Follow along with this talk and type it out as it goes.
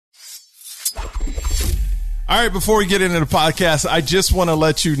All right, before we get into the podcast, I just want to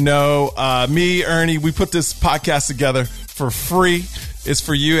let you know, me, Ernie, we put this podcast together for free. It's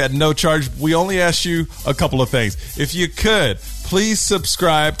for you at no charge. We only ask you a couple of things. If you could, please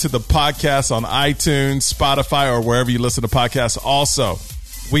subscribe to the podcast on iTunes, Spotify, or wherever you listen to podcasts. Also,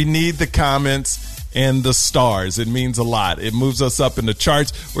 we need the comments and the stars. It means a lot. It moves us up in the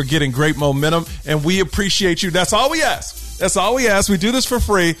charts. We're getting great momentum, and we appreciate you. That's all we ask. That's all we ask. We do this for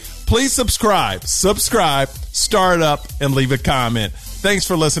free. Please subscribe, star it up, and leave a comment. Thanks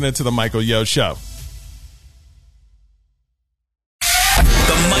for listening to The Michael Yo Show.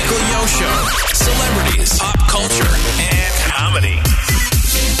 The Michael Yo Show. Celebrities, pop culture, and comedy.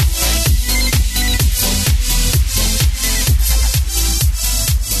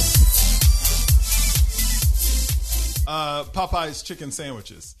 Popeye's chicken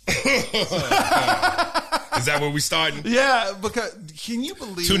sandwiches. Is that where we starting? Yeah, because can you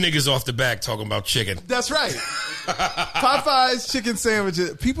believe... Two niggas off the back talking about chicken. That's right. Popeye's chicken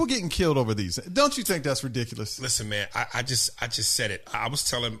sandwiches. People getting killed over these. Don't you think that's ridiculous? Listen, man, I just said it. I was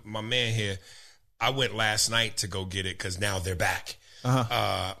telling my man here, I went last night to go get it because now they're back.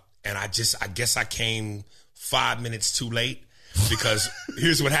 And I guess I came 5 minutes too late because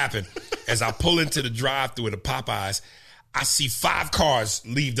here's what happened. As I pull into the drive-thru at the Popeyes, I see 5 cars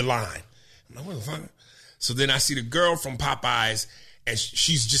leave the line. I'm like, what the fuck? So then I see the girl from Popeyes, and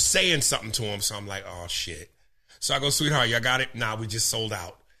she's just saying something to him. So I'm like, oh, shit. So I go, sweetheart, y'all got it? Nah, we just sold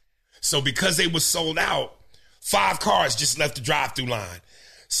out. So because they were sold out, 5 cars just left the drive-thru line.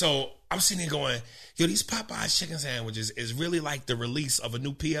 So I'm sitting there going, yo, these Popeyes chicken sandwiches is really like the release of a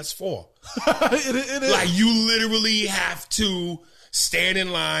new PS4. It is. Like, you literally have to stand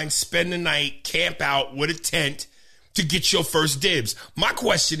in line, spend the night, camp out with a tent to get your first dibs. My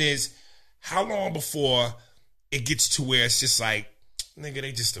question is, how long before it gets to where it's just like, nigga,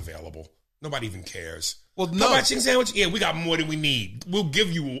 they just available. Nobody even cares. Well, no. Popeye chicken sandwich? Yeah, we got more than we need. We'll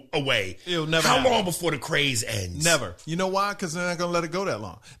give you away. It'll never How happen. long before the craze ends? Never. You know why? Because they're not going to let it go that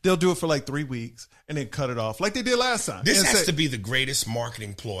long. They'll do it for like 3 weeks and then cut it off like they did last time. This And has say- to be the greatest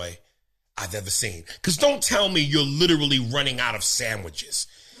marketing ploy I've ever seen. Because don't tell me you're literally running out of sandwiches.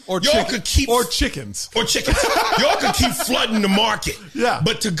 Or Y'all chicken, could keep or chickens. Or chickens. Y'all could keep flooding the market. Yeah.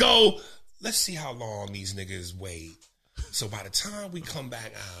 But to go, let's see how long these niggas wait. So by the time we come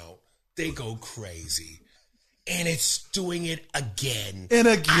back out, they go crazy. And it's doing it again. And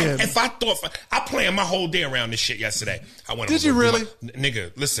again. I planned my whole day around this shit yesterday. I went. Did you really?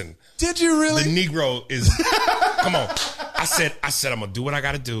 Nigga, listen. Did you really? The Negro is, come on. I said, I'm going to do what I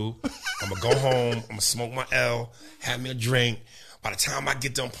got to do. I'm going to go home. I'm going to smoke my L, have me a drink. By the time I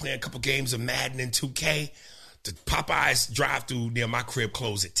get done playing a couple games of Madden and 2K, the Popeyes drive-thru near my crib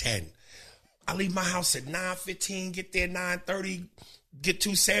close at 10. I leave my house at 9:15, get there 9:30, get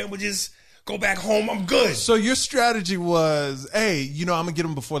 2 sandwiches, go back home, I'm good. So your strategy was, hey, I'm going to get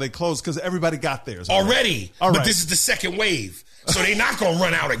them before they close because everybody got theirs. Already. All But right. this is the second wave. So they not going to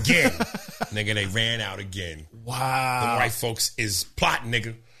run out again. Nigga, they ran out again. Wow. Them white folks is plotting,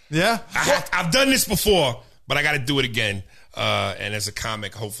 nigga. Yeah? I've done this before, but I got to do it again. And as a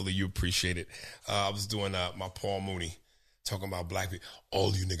comic, hopefully you appreciate it. I was doing my Paul Mooney, talking about black people.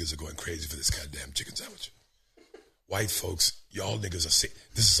 All you niggas are going crazy for this goddamn chicken sandwich. White folks, y'all niggas are sick.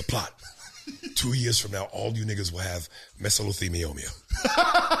 This is a plot. 2 years from now, all you niggas will have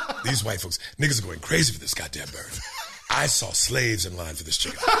mesothelioma. These white folks, niggas are going crazy for this goddamn bird. I saw slaves in line for this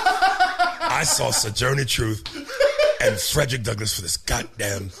chicken. I saw Sojourner Truth and Frederick Douglass for this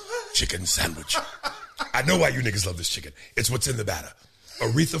goddamn chicken sandwich. I know why you niggas love this chicken. It's what's in the batter.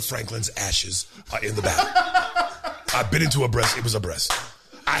 Aretha Franklin's ashes are in the batter. I bit into a breast. It was a breast.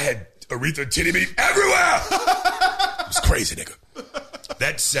 I had Aretha titty meat everywhere. It was crazy, nigga.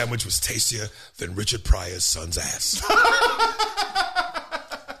 That sandwich was tastier than Richard Pryor's son's ass.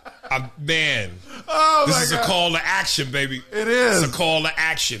 Man, this is God. a call to action, baby. It is. It's a call to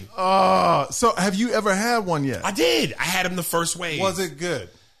action. So have you ever had one yet? I did. I had him the first wave. Was it good?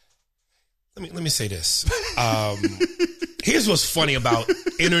 Let me say this. Here's what's funny about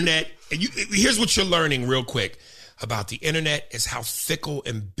internet. And here's what you're learning real quick about the internet is how fickle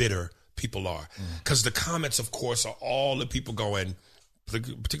and bitter people are. Because the comments, of course, are all the people going,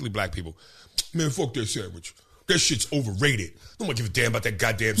 particularly black people, man, fuck that sandwich. That shit's overrated. I don't give a damn about that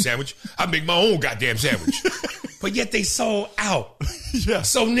goddamn sandwich. I make my own goddamn sandwich. But yet they sold out. Yeah.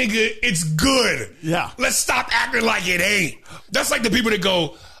 So, nigga, it's good. Yeah. Let's stop acting like it ain't. That's like the people that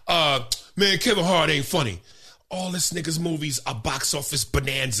go, man, Kevin Hart ain't funny. All this nigga's movies are box office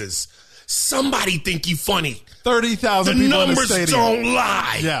bonanzas. somebody think you funny. 30,000 The people in the numbers stadium. don't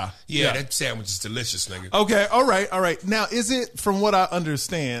lie. Yeah. That sandwich is delicious, nigga. Okay, all right. Now, is it, from what I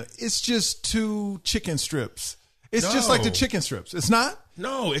understand, it's just 2 chicken strips? It's just like the chicken strips. It's not?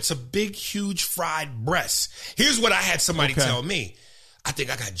 No, it's a big, huge fried breast. Here's what I had somebody tell me. I think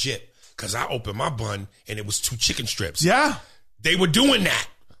I got gypped because I opened my bun and it was 2 chicken strips. Yeah. They were doing that.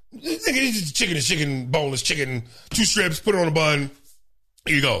 It's just chicken, boneless chicken, 2 strips, put it on a bun.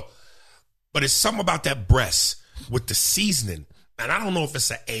 Here you go. But it's something about that breast with the seasoning. And I don't know if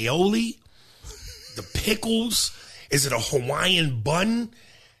it's an aioli, the pickles. Is it a Hawaiian bun?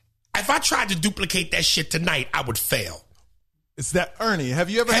 If I tried to duplicate that shit tonight, I would fail. It's that Ernie. Have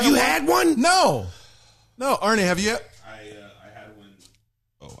you ever had one? No, Ernie, have you? I had one.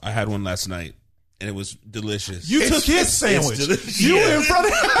 Oh, I had one last night, and it was delicious. You took his sandwich. You were in front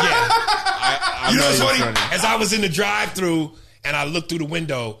of him. You know what's funny? As I was in the drive-thru and I looked through the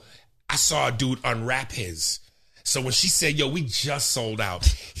window, I saw a dude unwrap his. So when she said, "Yo, we just sold out,"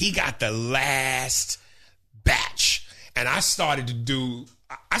 he got the last batch, and I started to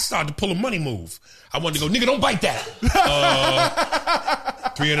pull a money move. I wanted to go, nigga, don't bite that.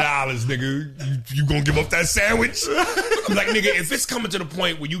 $300, nigga. You gonna give up that sandwich? I'm like, nigga, if it's coming to the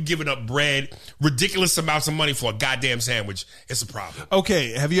point where you giving up bread, ridiculous amounts of money for a goddamn sandwich, it's a problem.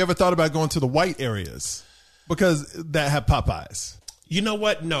 Okay, have you ever thought about going to the white areas? Because that have Popeyes. You know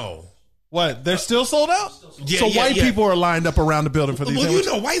what? No. What? They're still sold out? Yeah, so yeah, white yeah. people are lined up around the building for these Well,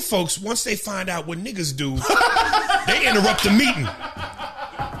 sandwiches? you know, white folks, once they find out what niggas do, they interrupt the meeting.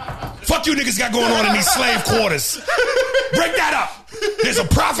 Fuck you niggas got going on in these slave quarters. Break that up. There's a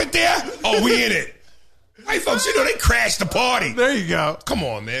profit there? Oh, we in it. White folks, you know, they crashed the party. There you go. Come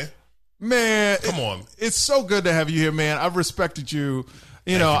on, man. Man. Come on. It's so good to have you here, man. I've respected you.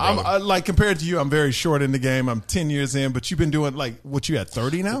 You know, Thank you, I'm like, compared to you, I'm very short in the game. I'm 10 years in, but you've been doing like, what, you at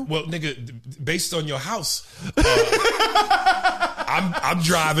 30 now? Well, nigga, based on your house, I'm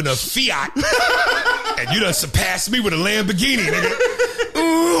driving a Fiat, and you done surpassed me with a Lamborghini, nigga.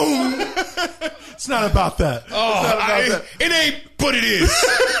 It's not about that. It ain't, but it is.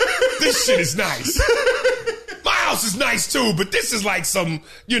 This shit is nice. My house is nice too, but this is like some,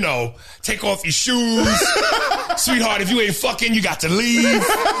 you know, take off your shoes. Sweetheart, if you ain't fucking, you got to leave.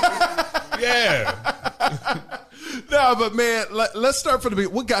 Yeah. No, but man, let's start from the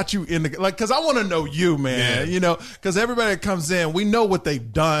beginning. What got you in the, like, because I want to know you, man, Yeah. you know, because everybody that comes in, we know what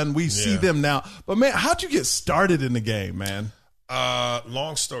they've done. We see them now. But man, how'd you get started in the game, man?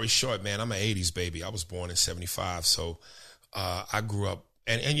 Long story short, man, I'm an 80s baby. I was born in 75. So I grew up,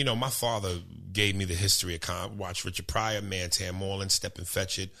 and you know, my father gave me the history of watch Richard Pryor, Mantan Moreland, Step and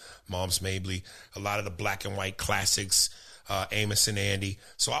Fetch It, Moms Mabley, a lot of the black and white classics, Amos and Andy.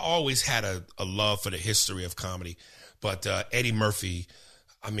 So I always had a love for the history of comedy. But Eddie Murphy,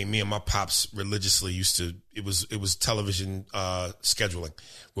 I mean, me and my pops religiously used to, it was television scheduling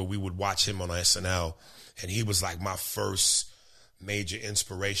where we would watch him on SNL, and he was like my first major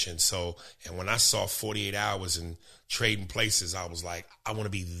inspiration. So, and when I saw 48 Hours and Trading Places, I was like, I want to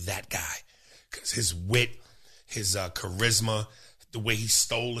be that guy. Because his wit, his charisma, the way he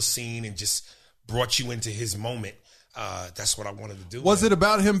stole a scene and just brought you into his moment, that's what I wanted to do. Was it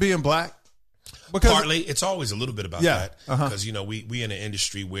about him being black? Because Partly, it's always a little bit about that. Because, you know, we in an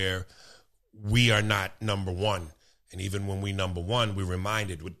industry where we are not number one. And even when we number one, we're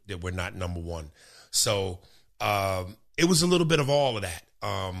reminded that we're not number one. So it was a little bit of all of that.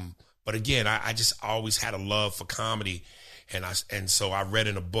 But again, I just always had a love for comedy. And so I read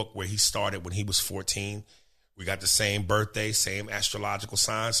in a book where he started when he was 14. We got the same birthday, same astrological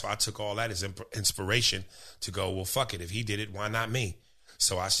sign. So I took all that as inspiration to go, well, fuck it. If he did it, why not me?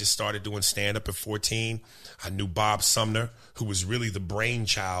 So I just started doing stand-up at 14. I knew Bob Sumner, who was really the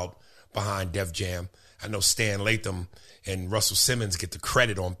brainchild behind Def Jam. I know Stan Latham and Russell Simmons get the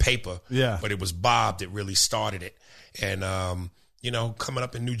credit on paper, but it was Bob that really started it. And, you know, coming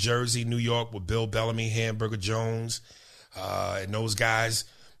up in New Jersey, New York with Bill Bellamy, Hamburger Jones, and those guys,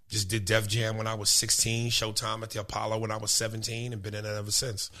 just did Def Jam when I was 16, Showtime at the Apollo when I was 17, and been in it ever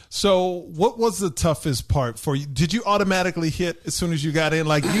since. So what was the toughest part for you? Did you automatically hit as soon as you got in?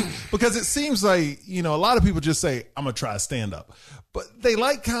 Like you, because it seems like, you know, a lot of people just say, I'm going to try stand up, but they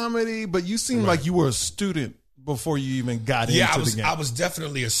like comedy, but you seem like you were a student before you even got into the game. I was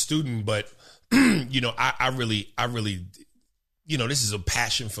definitely a student, but you know, I really, you know, this is a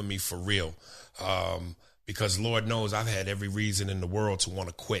passion for me for real. Because Lord knows I've had every reason in the world to want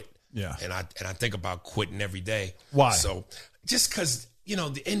to quit. Yeah. And I think about quitting every day. Why? So just because, you know,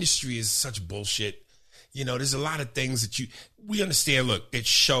 the industry is such bullshit. You know, there's a lot of things that we understand. Look, it's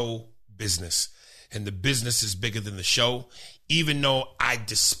show business, and the business is bigger than the show. even though I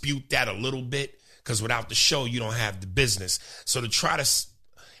dispute that a little bit, because without the show, you don't have the business. So to try to,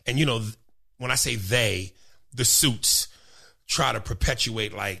 and you know, when I say they, the suits try to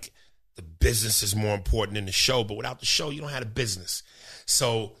perpetuate like the business is more important than the show, but without the show, you don't have the business.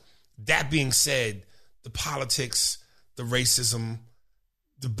 So that being said, the politics, the racism,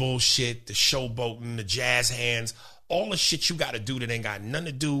 the bullshit, the showboating, the jazz hands, all the shit you got to do that ain't got nothing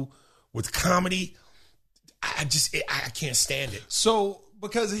to do with comedy, I can't stand it. So,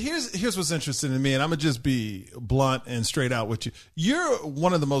 because here's what's interesting to me, and I'm gonna just be blunt and straight out with you. You're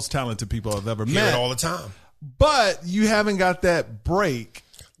one of the most talented people I've ever Hear met. it all the time. But you haven't got that break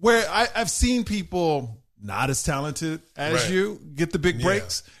where I've seen people not as talented as Right. you get the big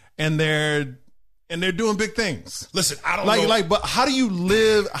breaks, and they're doing big things. Listen, I don't know. But how do you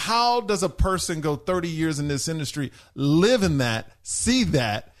live? How does a person go 30 years in this industry, live in that, see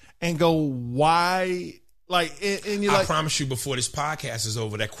that, and go, why? And you're I like, promise you, before this podcast is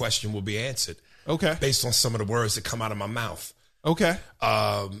over, that question will be answered. okay, Based on some of the words that come out of my mouth. okay.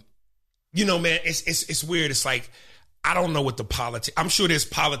 You know, man, it's weird. It's like, I don't know what the politics. I'm sure there's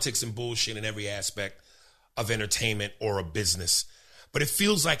politics and bullshit in every aspect of entertainment or a business, but it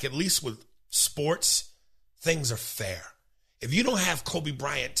feels like, at least with sports, things are fair. If you don't have Kobe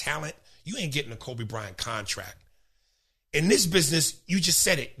Bryant talent, you ain't getting a Kobe Bryant contract. In this business, you just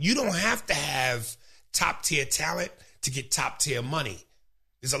said it. You don't have to have top tier talent to get top tier money.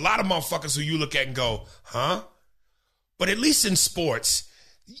 There's a lot of motherfuckers who you look at and go, huh? But at least in sports,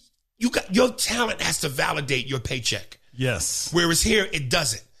 your talent has to validate your paycheck. Yes. Whereas here, it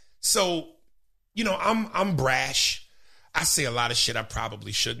doesn't. So, you know, I'm brash. I say a lot of shit I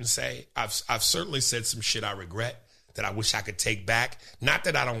probably shouldn't say. I've certainly said some shit I regret that I wish I could take back. Not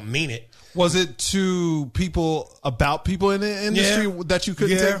that I don't mean it. Was it to people about people in the industry that you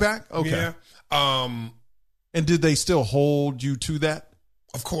couldn't take back? Okay. Yeah. And did they still hold you to that?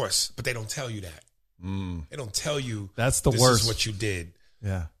 Of course, but they don't tell you that. They don't tell you That's the this worst. is what you did.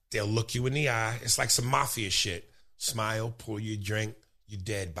 Yeah. They'll look you in the eye. It's like some mafia shit. Smile, pour you a drink, you're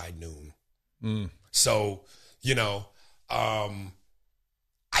dead by noon. So, you know,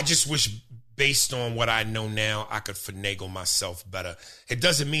 I just wish, based on what I know now, I could finagle myself better. It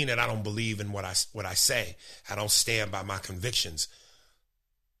doesn't mean that I don't believe in what I say. I don't stand by my convictions.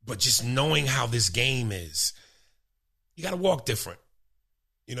 But just knowing how this game is, you got to walk different.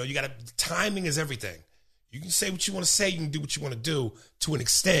 You know, timing is everything. You can say what you want to say. You can do what you want to do to an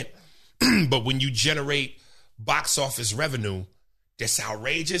extent. But when you generate box office revenue that's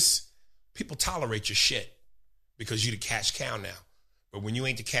outrageous, people tolerate your shit because you the cash cow now. But when you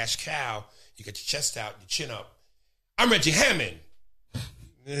ain't the cash cow, you get your chest out, your chin up. I'm Reggie Hammond.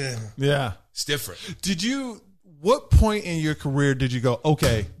 Yeah. It's different. What point in your career did you go,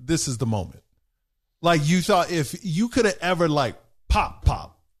 okay, this is the moment? Like, you thought if you could have ever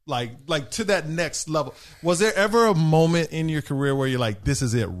pop, like to that next level. Was there ever a moment in your career where you're like, this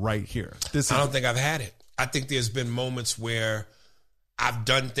is it right here? I don't think I've had it. I think there's been moments where I've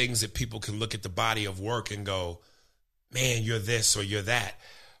done things that people can look at the body of work and go, man, you're this or you're that.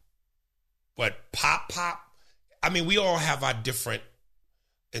 But pop, I mean, we all have our different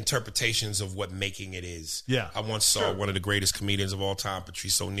interpretations of what making it is. Yeah. I once saw one of the greatest comedians of all time,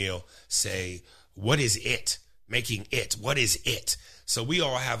 Patrice O'Neal, say, what is it? Making it. What is it? So we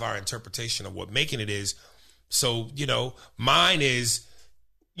all have our interpretation of what making it is. So, you know, mine is,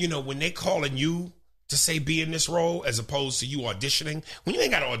 you know, when they calling you to say be in this role as opposed to you auditioning, when you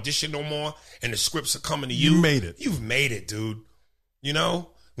ain't got to audition no more and the scripts are coming to you. You made it. You've made it, dude. You know,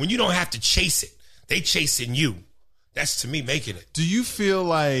 when you don't have to chase it, they chasing you. That's, to me, making it. Do you feel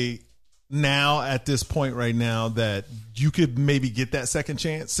like now, at this point right now, that you could maybe get that second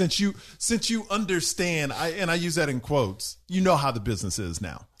chance since you understand, and I use that in quotes, you know how the business is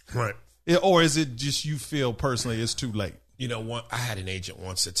now, right? Or is it just you feel personally it's too late? You know, I had an agent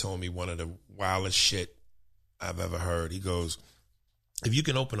once that told me one of the wildest shit I've ever heard. He goes, if you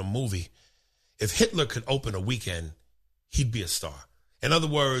can open a movie, if Hitler could open a weekend, he'd be a star. In other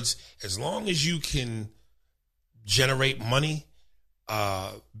words, as long as you can generate money,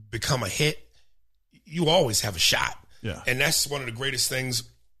 become a hit, you always have a shot. Yeah. And that's one of the greatest things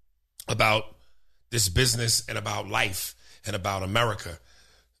about this business and about life and about America.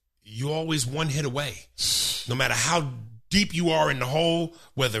 You always one hit away. No matter how deep you are in the hole,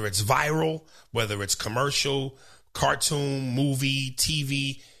 whether it's viral, whether it's commercial, cartoon, movie,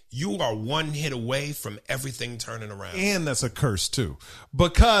 TV, you are one hit away from everything turning around. And that's a curse too,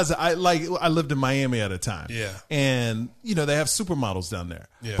 because I lived in Miami at a time. Yeah. And you know, they have supermodels down there.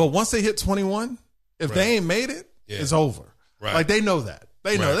 Yeah. But once they hit 21, if they ain't made it, it's over. Right. Like, they know that.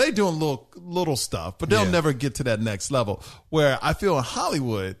 They know Right. they doing little stuff, but they'll Yeah. never get to that next level. Where I feel in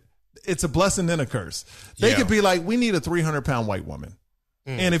Hollywood, it's a blessing and a curse. They Yeah. could be like, we need a 300-pound white woman.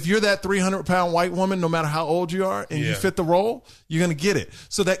 And if you're that 300-pound white woman, no matter how old you are, and you Yeah. fit the role, you're going to get it.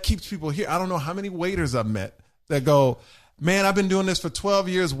 So that keeps people here. I don't know how many waiters I've met that go, man, I've been doing this for 12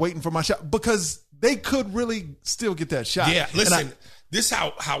 years waiting for my shot, because they could really still get that shot. Yeah, And listen, this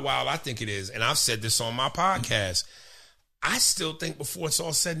how wild I think it is, and I've said this on my podcast. I still think before it's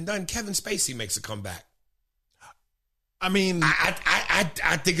all said and done, Kevin Spacey makes a comeback. I mean,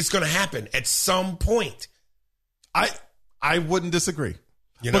 I think it's going to happen at some point. I wouldn't disagree.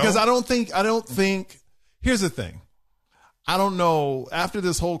 You know? Because I don't think, here's the thing. I don't know, after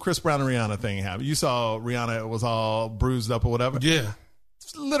this whole Chris Brown and Rihanna thing happened, you saw Rihanna was all bruised up or whatever. Yeah.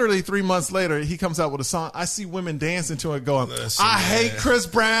 Literally 3 months later, he comes out with a song. I see women dancing to it going, Listen, I hate man. Chris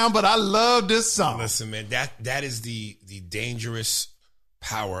Brown, but I love this song. Listen, man, that is the dangerous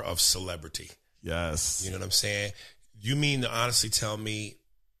power of celebrity. Yes. You know what I'm saying? You mean to honestly tell me,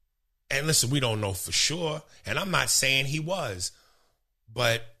 and listen, we don't know for sure, and I'm not saying he was,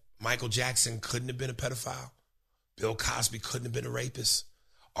 but Michael Jackson couldn't have been a pedophile. Bill Cosby couldn't have been a rapist.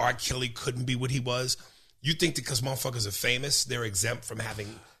 R. Kelly couldn't be what he was. You think that because motherfuckers are famous, they're exempt from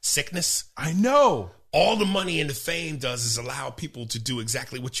having sickness? I know. All the money and the fame does is allow people to do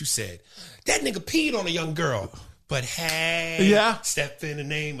exactly what you said. That nigga peed on a young girl. But hey, Yeah. step in the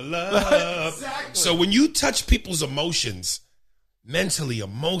name of love. Exactly. So when you touch people's emotions, mentally,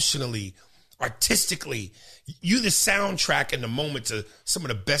 emotionally, artistically, you the soundtrack and the moment to some of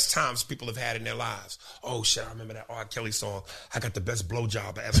the best times people have had in their lives. Oh shit, I remember that R. Kelly song. I got the best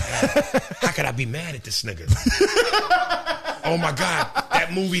blowjob I ever had. How could I be mad at this nigga? Oh my God,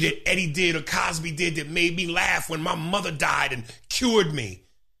 that movie that Eddie did or Cosby did that made me laugh when my mother died and cured me.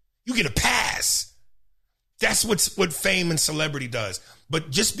 You get a pass. That's what fame and celebrity does. But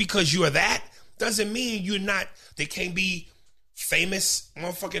just because you are that doesn't mean you're not, they can't be famous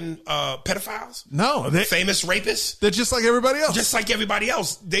motherfucking pedophiles. No, Famous rapists. they're just like everybody else. Just like everybody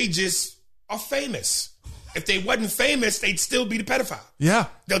else. They just are famous. If they wasn't famous, they'd still be the pedophile. Yeah.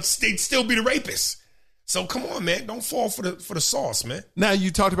 They'd still be the rapist. So come on, man. Don't fall for the sauce, man. Now,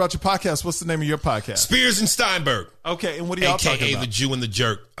 you talked about your podcast. What's the name of your podcast? Spears and Steinberg. Okay, and what are y'all talking AKA about? the Jew and the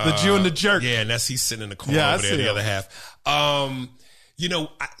Jerk. The Jew and the Jerk. Yeah, and that's he's sitting in the corner Yeah, I over there, see the him. other half. You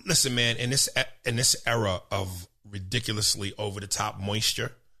know, listen, man, in this era of ridiculously over the top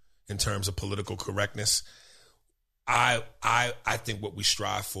moisture in terms of political correctness, I think what we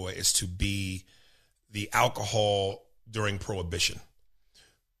strive for is to be the alcohol during Prohibition.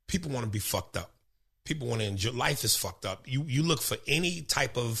 People want to be fucked up. People want to enjoy. Life is fucked up. You look for any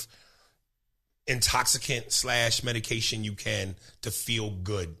type of intoxicant / medication you can to feel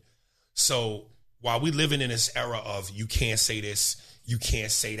good. So while we living in this era of you can't say this, you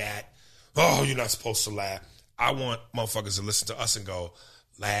can't say that, oh, you're not supposed to laugh, I want motherfuckers to listen to us and go,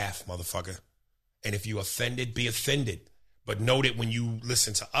 laugh, motherfucker. And if you offended, be offended. But know that when you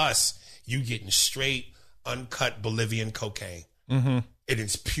listen to us, you getting straight, uncut Bolivian cocaine in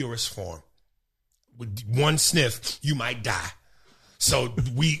its purest form. With one sniff, you might die. So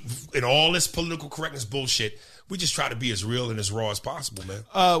we, in all this political correctness bullshit, we just try to be as real and as raw as possible, man.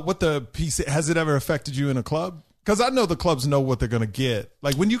 What the piece, has it ever affected you in a club? Because I know the clubs know what they're going to get.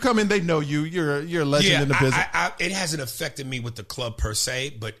 Like when you come in, they know you. You're a legend in the business. It hasn't affected me with the club per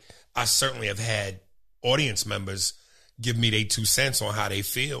se, but I certainly have had audience members give me their 2 cents on how they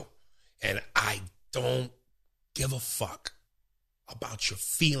feel. And I don't give a fuck about your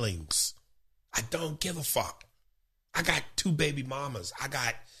feelings. I don't give a fuck. I got 2 baby mamas. I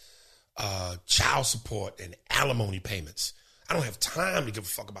got child support and alimony payments. I don't have time to give a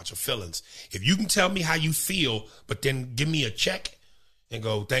fuck about your feelings. If you can tell me how you feel, but then give me a check and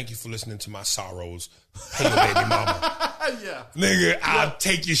go, thank you for listening to my sorrows. Hey, your baby mama. Yeah. Nigga, I'll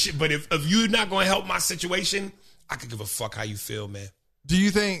take your shit. But if you're not going to help my situation, I could give a fuck how you feel, man. Do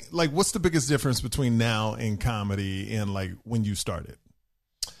you think, like, what's the biggest difference between now and comedy and like when you started?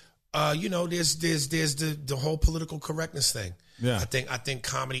 You know, there's the whole political correctness thing. Yeah. I think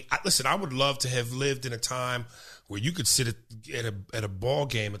comedy. Listen, I would love to have lived in a time where you could sit at a ball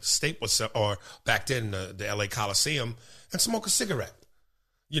game at the Staples or back then the LA Coliseum and smoke a cigarette.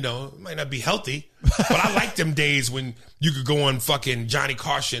 You know, it might not be healthy, but I like them days when you could go on fucking Johnny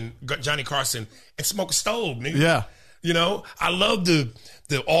Carson and smoke a stove, nigga. Yeah. You know, I love the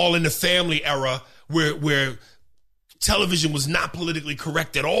All in the Family era where television was not politically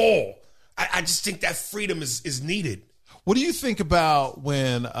correct at all. I just think that freedom is needed. What do you think about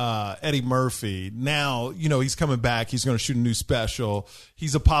when Eddie Murphy, now, he's coming back. He's going to shoot a new special.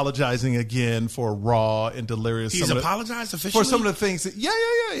 He's apologizing again for Raw and Delirious. He's apologized officially? For some of the things. Yeah.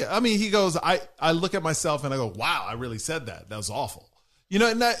 I mean, he goes, I look at myself and I go, wow, I really said that. That was awful.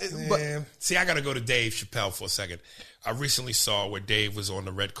 See, I got to go to Dave Chappelle for a second. I recently saw where Dave was on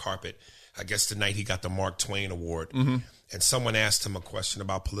the red carpet, I guess the night he got the Mark Twain Award. Mm-hmm. And someone asked him a question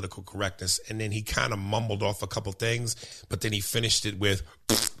about political correctness, and then he kind of mumbled off a couple things, but then he finished it with,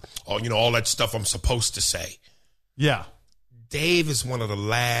 all that stuff I'm supposed to say. Yeah. Dave is one of the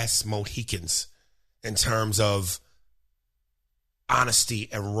last Mohicans in terms of honesty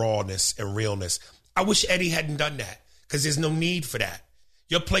and rawness and realness. I wish Eddie hadn't done that, because there's no need for that.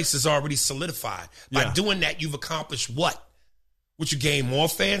 Your place is already solidified. By doing that, you've accomplished what? Would you gain more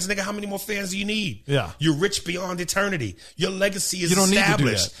fans? Nigga, how many more fans do you need? Yeah. You're rich beyond eternity. Your legacy is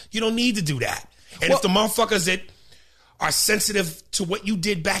established. You don't need to do that. And if the motherfuckers that are sensitive to what you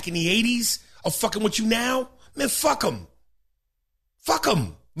did back in the 80s are fucking with you now, man, fuck them. Fuck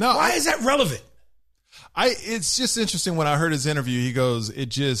them. No, Why is that relevant? It's just interesting when I heard his interview. He goes, it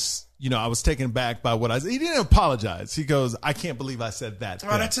just, I was taken back by what I said. He didn't apologize. He goes, I can't believe I said that.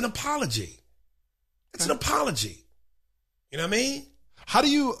 Oh, that's an apology. It's an apology. You know what I mean? How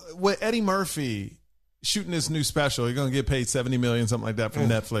do you, with Eddie Murphy shooting this new special, you're going to get paid $70 million, something like that from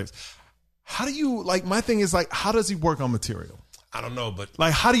Netflix. How do you, my thing is how does he work on material? I don't know, but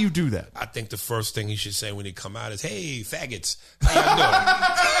how do you do that? I think the first thing he should say when he come out is, "Hey, faggots, how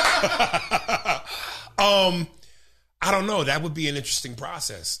y'all doing?" I don't know. That would be an interesting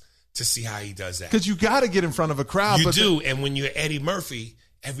process to see how he does that. Because you got to get in front of a crowd. You do, and when you're Eddie Murphy,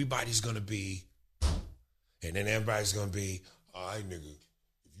 everybody's going to be, and then everybody's going to be, all right, nigga,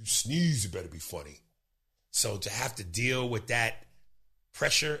 if you sneeze, it better be funny. So to have to deal with that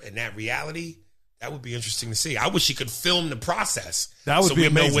pressure and that reality, that would be interesting to see. I wish he could film the process. That would be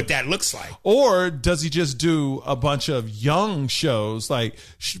amazing. Know what that looks like. Or does he just do a bunch of young shows, like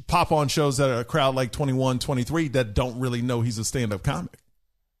pop on shows that are a crowd like 21, 23 that don't really know he's a stand-up comic?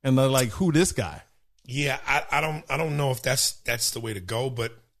 And they're like, who this guy? Yeah, I don't know if that's the way to go,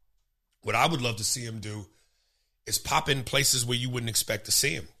 but what I would love to see him do is pop in places where you wouldn't expect to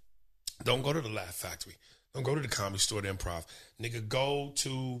see him. Don't go to the Laugh Factory. Don't go to the Comedy Store, the Improv. Nigga, go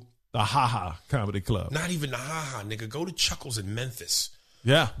to the Ha-Ha Comedy Club. Not even the Ha-Ha, nigga. Go to Chuckles in Memphis.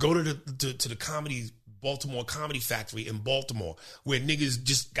 Yeah. Go to the Baltimore Comedy Factory in Baltimore, where niggas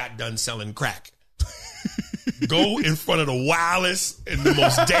just got done selling crack. Go in front of the wildest and the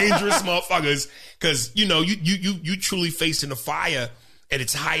most dangerous motherfuckers, because you truly facing the fire at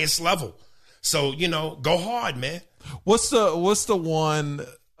its highest level. So go hard, man. What's the one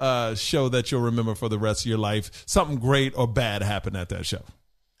show that you'll remember for the rest of your life? Something great or bad happened at that show.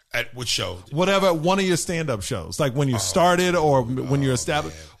 At what show? Whatever, one of your stand-up shows, like when you started or when you're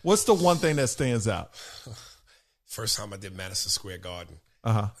established. Man. What's the one thing that stands out? First time I did Madison Square Garden.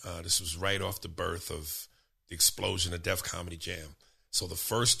 This was right off the birth of the explosion of Def Comedy Jam. So the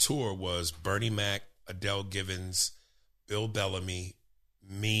first tour was Bernie Mac, Adele Givens, Bill Bellamy,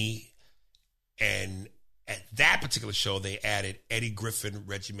 me, and at that particular show, they added Eddie Griffin,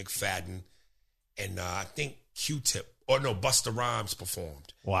 Reggie McFadden, and I think Q-Tip. Or no, Busta Rhymes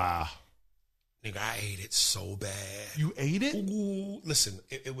performed. Wow. Nigga, I ate it so bad. You ate it? Ooh, listen,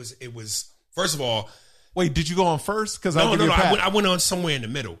 it was, first of all. Wait, did you go on first? Because No, I went on somewhere in the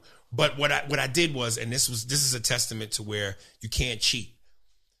middle. But what I did was, and this is a testament to where you can't cheat.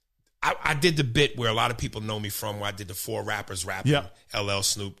 I did the bit where a lot of people know me from, where I did the 4 rappers rapping. Yeah. LL,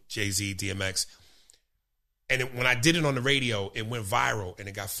 Snoop, Jay-Z, DMX. And when I did it on the radio, it went viral and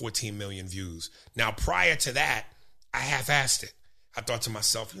it got 14 million views. Now, prior to that, I half-assed it. I thought to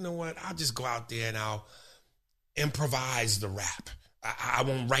myself, you know what? I'll just go out there and I'll improvise the rap. I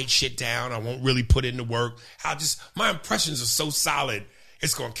won't write shit down. I won't really put in the work. My impressions are so solid,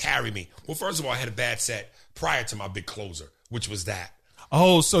 it's going to carry me. Well, first of all, I had a bad set prior to my big closer, which was that.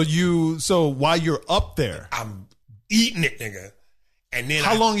 Oh, so while you're up there, I'm eating it, nigga. And then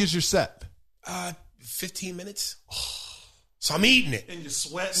how long is your set? 15 minutes. So I'm eating it. And you're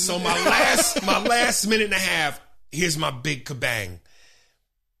sweating. So my last minute and a half, here's my big kabang.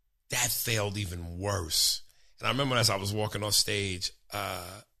 That failed even worse. And I remember as I was walking off stage,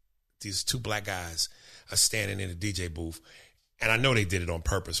 these 2 black guys are standing in the DJ booth. And I know they did it on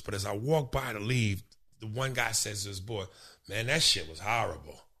purpose. But as I walked by to leave, the one guy says to his boy, man, that shit was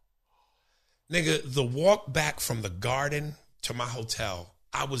horrible. Nigga, the walk back from the Garden to my hotel,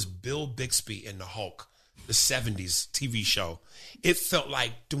 I was Bill Bixby in The Hulk, the 70s TV show. It felt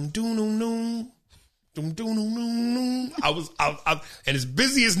like doom-doom-doom-doom. I and as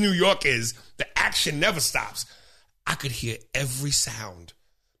busy as New York is, the action never stops. I could hear every sound.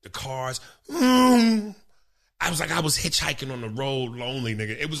 The cars. I was like, I was hitchhiking on the road lonely,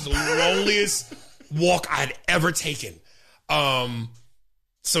 nigga. It was the loneliest walk I'd ever taken.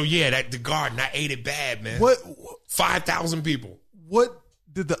 So yeah, the Garden, I ate it bad, man. What? 5,000 people. What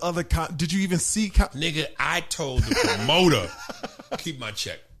did the other did you even see? Nigga, I told the promoter, keep my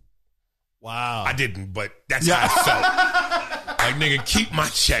check. Wow. I didn't, but that's how I felt. Like, nigga, keep my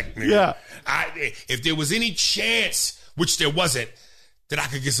check, nigga. Yeah. If there was any chance, which there wasn't, that I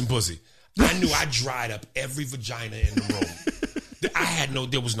could get some pussy, I knew I dried up every vagina in the room.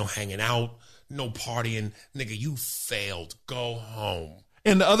 There was no hanging out, no partying. Nigga, you failed. Go home.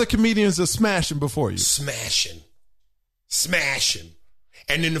 And the other comedians are smashing before you. Smashing.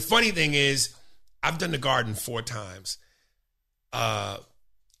 And then the funny thing is, I've done the Garden 4 times.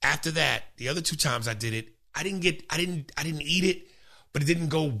 After that, the other 2 times I did it, I didn't eat it, but it didn't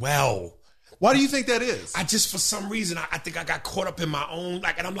go well. Why do you think that is? I just, for some reason, I think I got caught up in my own,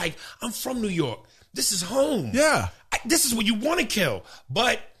 and I'm like, I'm from New York. This is home. Yeah. This is what you want to kill.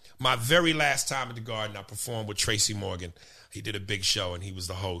 But my very last time at the Garden, I performed with Tracy Morgan. He did a big show, and he was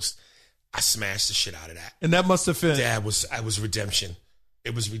the host. I smashed the shit out of that. And that must have been... I was redemption.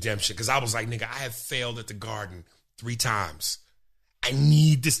 It was redemption, because I was like, nigga, I have failed at the Garden 3 times. I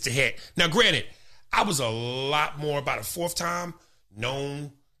need this to hit. Now, granted, I was a lot more, about a 4th time,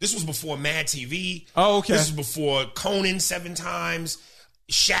 known. This was before Mad TV. Oh, okay. This was before Conan 7 times.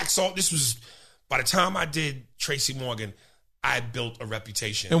 Shaq Salt. This was, by the time I did Tracy Morgan, I built a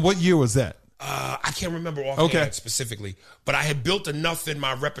reputation. And what year was that? I can't remember offhand specifically, but I had built enough in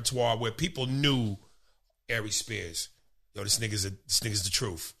my repertoire where people knew Aries Spears. Yo, this nigga's the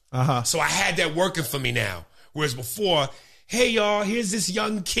truth. Uh-huh. So I had that working for me now. Whereas before, hey y'all, here's this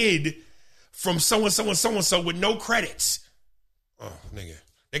young kid from so-and-so with no credits. Oh, nigga.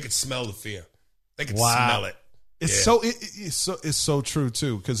 They could smell the fear. They could smell it. It's it's so true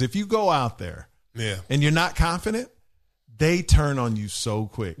too. Because if you go out there and you're not confident, they turn on you so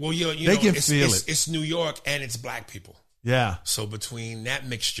quick. Well, they can feel it. It's New York and it's black people. Yeah. So between that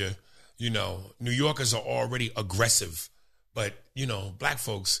mixture, New Yorkers are already aggressive, but black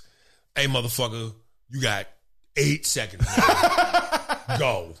folks, hey motherfucker, you got 8 seconds.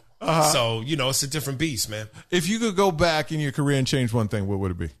 Go. Uh-huh. So, it's a different beast, man. If you could go back in your career and change one thing, what would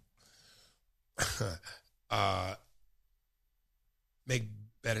it be? Make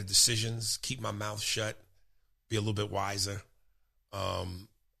better decisions, keep my mouth shut, be a little bit wiser. And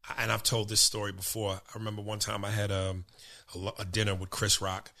I've told this story before. I remember one time I had a dinner with Chris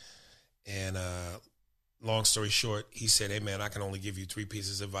Rock, and long story short, he said, hey, man, I can only give you 3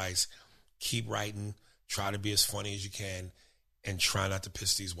 pieces of advice. Keep writing, try to be as funny as you can, and try not to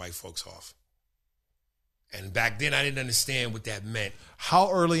piss these white folks off. And back then, I didn't understand what that meant.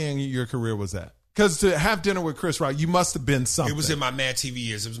 How early in your career was that? Because to have dinner with Chris Rock, you must have been something. It was in my Mad TV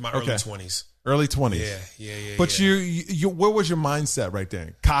years. It was my early 20s. Early 20s. Yeah. But you, where was your mindset right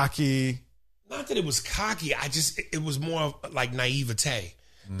there? Cocky? Not that it was cocky. It was more like naivete.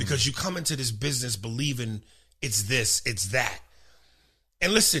 Because you come into this business believing it's this, it's that.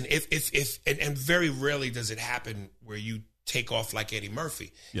 And listen, and very rarely does it happen where you take off like Eddie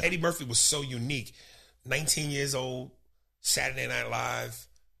Murphy. Yeah. Eddie Murphy was so unique. 19 years old, Saturday Night Live.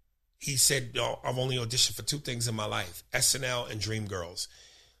 He said, I've only auditioned for 2 things in my life, SNL and Dreamgirls.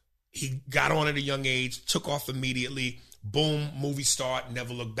 He got on at a young age, took off immediately, boom, movie star,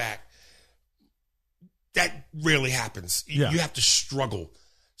 never looked back. That rarely happens. You have to struggle.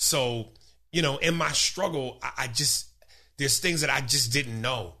 So, in my struggle, there's things that I just didn't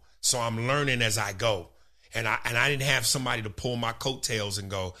know. So I'm learning as I go. And I didn't have somebody to pull my coattails and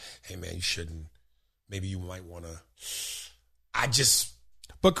go, hey man, you shouldn't. Maybe you might want to.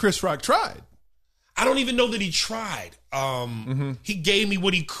 But Chris Rock tried. I don't even know that he tried. He gave me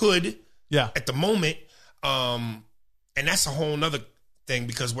what he could at the moment. And that's a whole nother thing,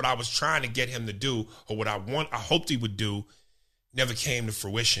 because what I was trying to get him to do, or what I hoped he would do, never came to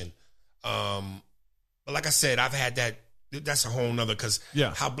fruition. But like I said, I've had that. That's a whole nother, because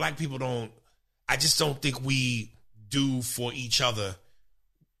how black people I just don't think we do for each other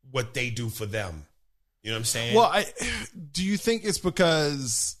what they do for them. You know what I'm saying? Well, do you think it's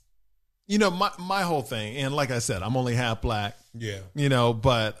because, my whole thing, and like I said, I'm only half black. Yeah.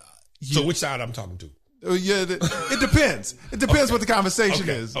 But. So which side I'm talking to? Yeah, it depends. It depends what the conversation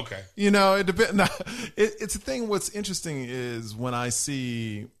is. Okay. It depends. No, it's a thing. What's interesting is when I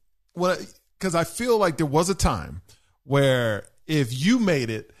see because I feel like there was a time where if you made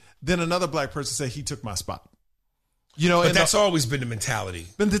it, then another black person said he took my spot. But that's always been the mentality.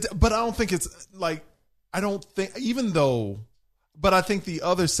 But I don't think it's like, but I think the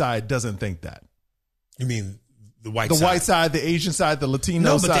other side doesn't think that. You mean the white the side. white side, the Asian side, the Latino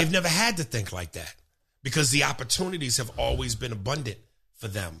No, side. but they've never had to think like that because the opportunities have always been abundant for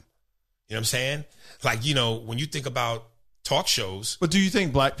them. You know what I'm saying? Like, you know, when you think about talk shows. But do you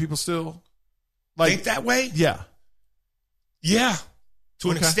think black people still Think that way? Yeah. Yeah,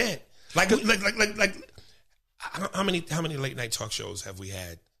 to an Okay. extent. Like, how many late night talk shows have we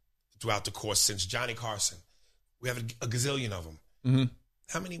had throughout the course since Johnny Carson? We have a gazillion of them. Mm-hmm.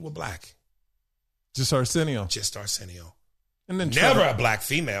 How many were black? Just Arsenio. Just Arsenio. And then Never Trevor. a black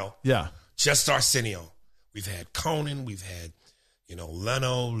female. Yeah. Just Arsenio. We've had Conan. We've had, you know,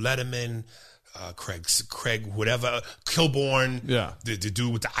 Leno, Letterman, Craig, whatever, Kilborn. Yeah. The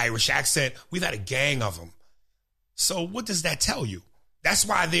dude with the Irish accent. We've had a gang of them. So what does that tell you? That's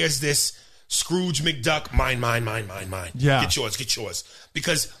why there's this Scrooge McDuck, mine. Yeah. Get yours.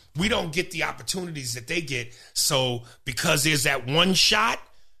 Because we don't get the opportunities that they get. So because there's that one shot,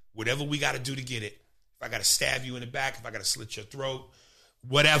 whatever we got to do to get it. If I got to stab you in the back, if I got to slit your throat,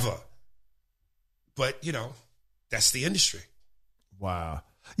 whatever. But, you know, that's the industry. Wow.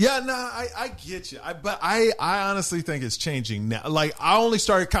 Yeah, no, I get you. But I honestly think it's changing now. Like, I only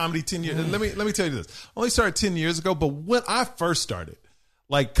started comedy 10 years. Let me tell you this. I only started 10 years ago, but when I first started,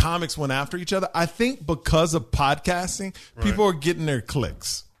 like, comics went after each other. I think because of podcasting, people are getting their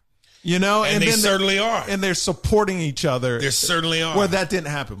clicks. You know? And they then certainly are. And they're supporting each other. There certainly are. Where that didn't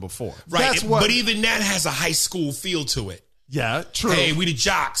happen before. Right. That's what, but even that has a high school feel to it. yeah, true. Hey, we the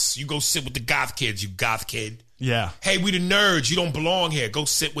jocks. You go sit with the goth kids, you goth kid. Yeah. Hey, we the nerds. You don't belong here. Go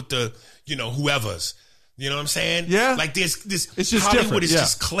sit with the, you know, whoever's. You know what I'm saying? Yeah. Like there's this It's just Hollywood different, is yeah.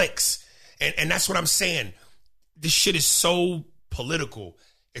 just clicks. And that's what I'm saying. This shit is so political.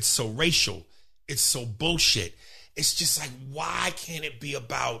 It's so racial. It's so bullshit. It's just like, why can't it be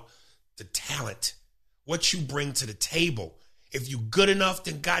about the talent? What you bring to the table. If you good enough,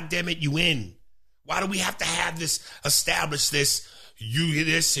 then goddamn it, you in. Why do we have to have this, establish this, you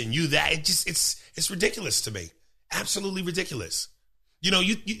this and you that? It just, it's ridiculous to me. Absolutely ridiculous. You know,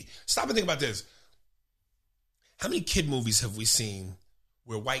 you stop and think about this. How many kid movies have we seen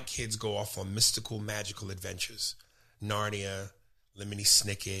where white kids go off on mystical, magical adventures? Narnia, Lemony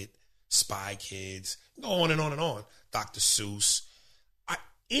Snicket, Spy Kids, go on and on and on. Dr. Seuss. Are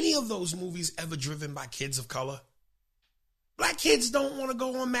any of those movies ever driven by kids of color? Black kids don't want to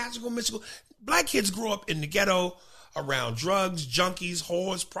go on magical, mystical. Black kids grow up in the ghetto around drugs, junkies,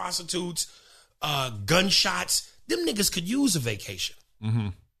 whores, prostitutes, gunshots. Them niggas could use a vacation. Mm-hmm.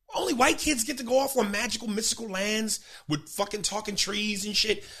 Only white kids get to go off on magical, mystical lands with fucking talking trees and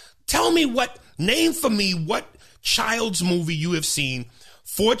shit. Tell me name for me what child's movie you have seen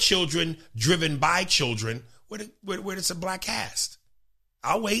for children, driven by children, where it's a black cast.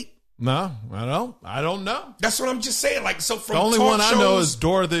 I'll wait. No, I don't know. That's what I'm just saying. Like, so from The only talk one I know shows- is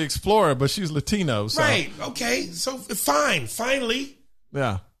Dora the Explorer, but she's Latino. So. Right. Okay. So fine. Finally.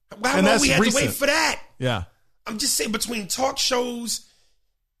 Yeah. How And long that's we had recent. to wait for that? Yeah. I'm just saying, between talk shows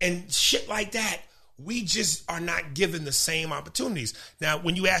and shit like that, we just are not given the same opportunities. Now,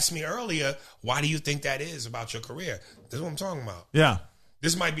 when you asked me earlier, why do you think that is about your career? That's what I'm talking about. Yeah.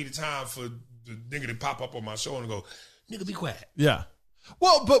 This might be the time for the nigga to pop up on my show and go, nigga, be quiet. Yeah.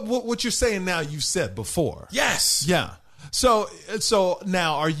 Well, but what you're saying now, you said before. Yes. Yeah. So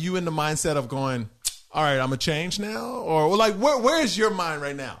now, are you in the mindset of going, all right, I'm going to change now? Or like, where is your mind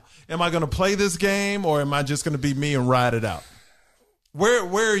right now? Am I going to play this game, or am I just going to be me and ride it out? Where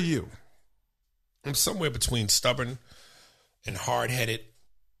are you? I'm somewhere between stubborn and hard-headed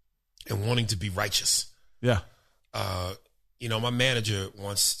and wanting to be righteous. Yeah. You know, my manager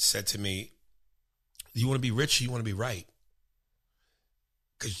once said to me, you want to be rich or you want to be right?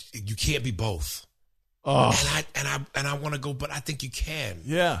 Because you can't be both. Oh. And I want to go, but I think you can.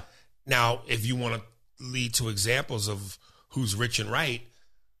 Yeah. Now, if you want to lead to examples of who's rich and right,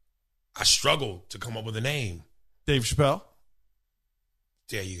 I struggle to come up with a name. Dave Chappelle.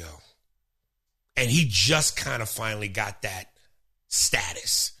 There you go. And he just kind of finally got that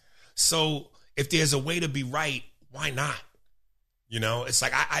status. So if there's a way to be right, why not? You know, it's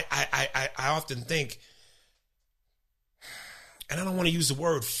like I often think, and I don't want to use the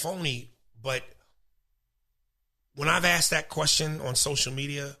word phony, but when I've asked that question on social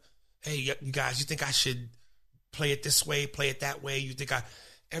media, hey, you guys, you think I should play it this way, play it that way? You think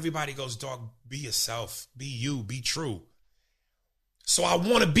everybody goes, dog, be yourself, be you, be true. So I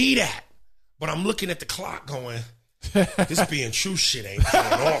want to be that, but I'm looking at the clock going, this being true shit ain't going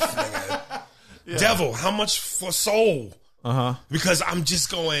off, nigga. Yeah. Devil, how much for soul? Uh-huh. Because I'm just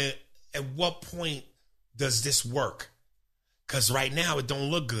going, at what point does this work? Because right now it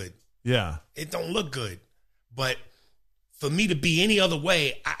don't look good. Yeah. It don't look good. But for me to be any other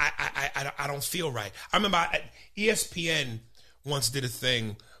way, I I don't feel right. I remember ESPN once did a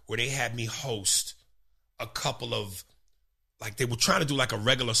thing where they had me host a couple of, like, they were trying to do like a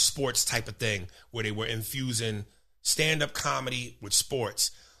regular sports type of thing where they were infusing stand-up comedy with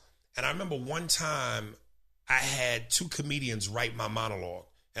sports. And I remember one time I had 2 comedians write my monologue,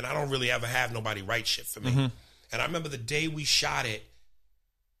 and I don't really ever have nobody write shit for me. And I remember the day we shot it,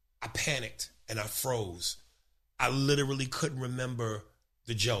 I panicked and I froze. I literally couldn't remember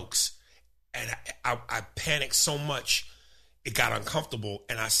the jokes. And I panicked so much, it got uncomfortable.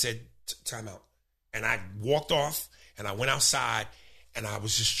 And I said, time out. And I walked off and I went outside and I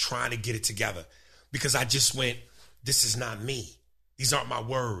was just trying to get it together because I just went, this is not me. These aren't my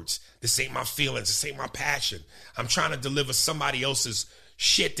words. This ain't my feelings. This ain't my passion. I'm trying to deliver somebody else's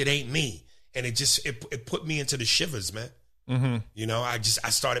shit that ain't me. And it put me into the shivers, man. You know, I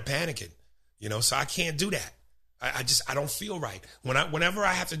started panicking, you know, so I can't do that. I don't feel right. Whenever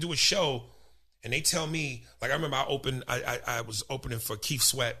I have to do a show and they tell me, like I remember I was opening for Keith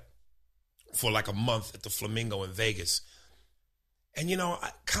Sweat for like a month at the Flamingo in Vegas. And you know,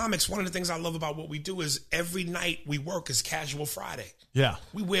 comics, one of the things I love about what we do is every night we work is Casual Friday. Yeah.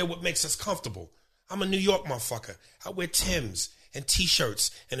 We wear what makes us comfortable. I'm a New York motherfucker. I wear Timbs and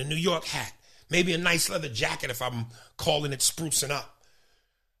T-shirts and a New York hat. Maybe a nice leather jacket if I'm calling it sprucing up.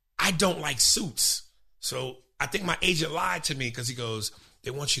 I don't like suits. So I think my agent lied to me because he goes,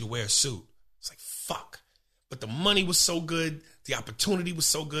 they want you to wear a suit. It's like, fuck. But the money was so good. The opportunity was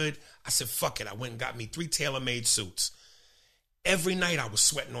so good. I said, fuck it. I went and got me 3 tailor-made suits. Every night I was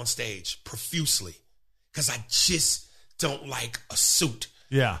sweating on stage profusely because I just don't like a suit.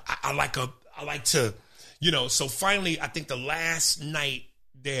 Yeah. I like to, you know, so finally I think the last night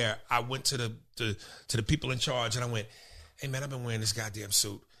there, I went to the people in charge and I went, hey man, I've been wearing this goddamn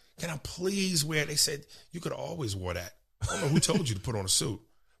suit. Can I please wear it? They said, you could always wear that. I don't know who told you to put on a suit.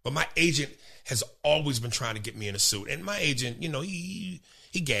 But my agent has always been trying to get me in a suit. And my agent, you know, he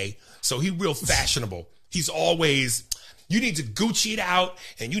gay, so he real fashionable. He's always, you need to Gucci it out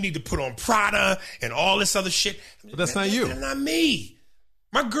and you need to put on Prada and all this other shit. But that's not you. That's not me.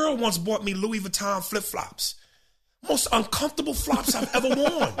 My girl once bought me Louis Vuitton flip-flops. Most uncomfortable flops I've ever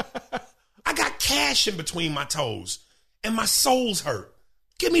worn. I got cash in between my toes and my soles hurt.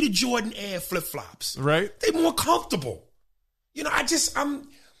 Give me the Jordan Air flip-flops. Right. They more comfortable. You know,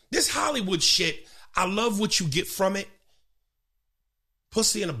 this Hollywood shit, I love what you get from it.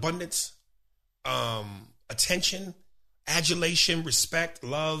 Pussy in abundance, attention, adulation, respect,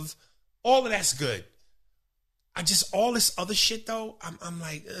 love, all of that's good. All this other shit though, I'm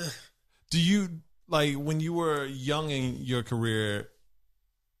like, ugh. Do you, like, when you were young in your career,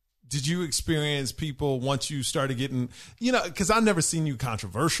 did you experience people once you started getting, you know, because I've never seen you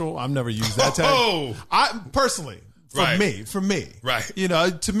controversial. I've never used that tag. I personally, for me, right. You know,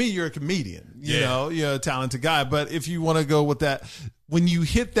 to me, you're a comedian, you know, you're a talented guy. But if you want to go with that, when you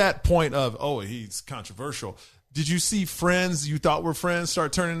hit that point of, oh, he's controversial, did you see friends you thought were friends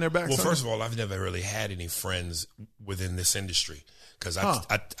start turning their backs on you? Well, first of all, I've never really had any friends within this industry because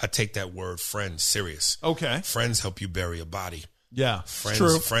I take that word friend serious. Okay. Friends help you bury a body. Yeah,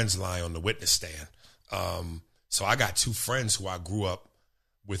 Friends lie on the witness stand. So I got 2 friends who I grew up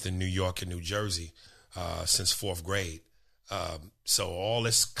with in New York and New Jersey since 4th grade. So all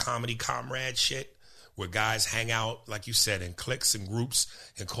this comedy comrade shit where guys hang out, like you said, in cliques and groups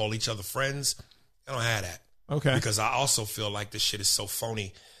and call each other friends, I don't have that. Okay. Because I also feel like this shit is so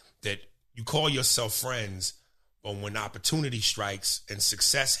phony that you call yourself friends, but when opportunity strikes and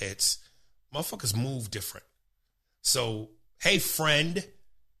success hits, motherfuckers move different. So, hey, friend,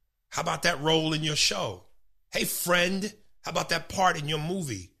 how about that role in your show? Hey, friend, how about that part in your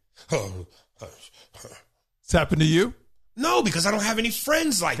movie? It's happened to you? No, because I don't have any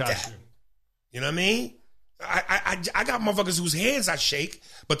friends like Gotcha. that. You know what I mean? I got motherfuckers whose hands I shake,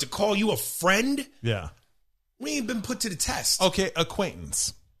 but to call you a friend, Yeah. we ain't been put to the test. Okay,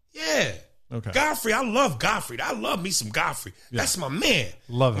 acquaintance. Yeah. Okay. Godfrey, I love Godfrey. I love me some Godfrey. Yeah. That's my man.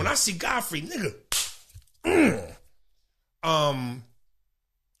 Love him. When I see Godfrey, nigga.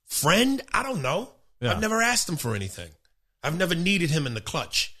 Friend, I don't know. Yeah. I've never asked him for anything. I've never needed him in the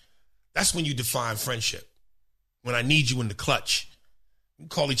clutch. That's when you define friendship. When I need you in the clutch. We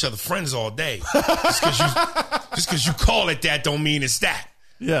call each other friends all day. Just because you call it that don't mean it's that.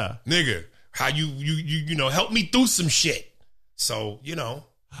 Yeah. Nigga, how you know, help me through some shit. So, you know.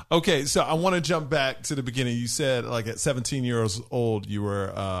 Okay, so I want to jump back to the beginning. You said, like, at 17 years old, you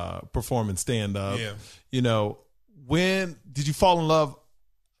were performing stand-up. Yeah. You know, when did you fall in love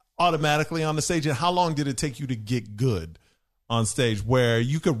automatically on the stage, and how long did it take you to get good on stage where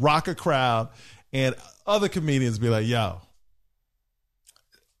you could rock a crowd and other comedians be like, yo?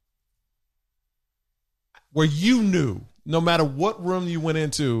 where you knew no matter what room you went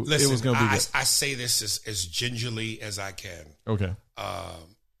into, Listen, it was going to be good? I say this as gingerly as I can. Okay.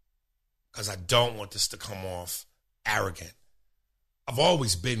 Because I don't want this to come off arrogant. I've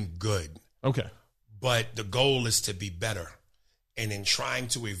always been good. Okay. But the goal is to be better. And in trying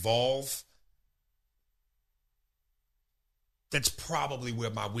to evolve, that's probably where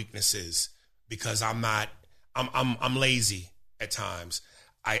my weakness is, because I'm lazy at times.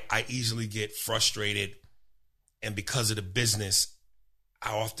 I easily get frustrated, and because of the business,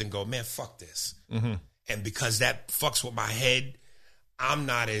 I often go, man, fuck this. Mm-hmm. And because that fucks with my head, I'm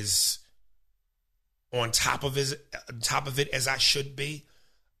not as on top of it as I should be.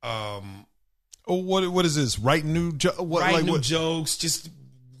 What is this? Writing new jokes, just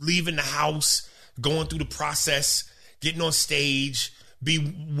leaving the house, going through the process, getting on stage,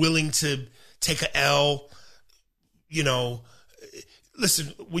 be willing to take a L. You know,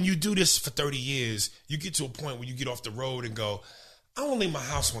 listen, when you do this for 30 years, you get to a point where you get off the road and go, I don't leave my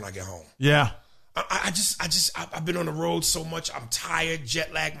house when I get home. Yeah. I've been on the road so much. I'm tired,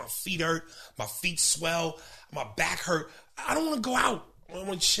 jet lag, my feet hurt, my feet swell, my back hurt. I don't want to go out. I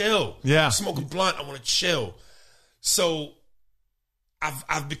want to chill. Yeah. Smoke a blunt. I want to chill. So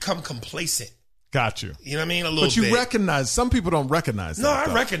I've become complacent. Got you. You know what I mean? A little bit. But you recognize, some people don't recognize that. No,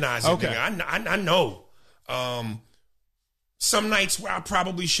 I recognize it. Okay. Nigga. I know. Some nights where I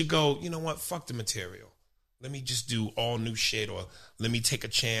probably should go, you know what? Fuck the material. Let me just do all new shit, or let me take a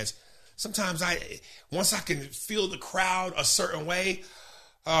chance. Sometimes once I can feel the crowd a certain way,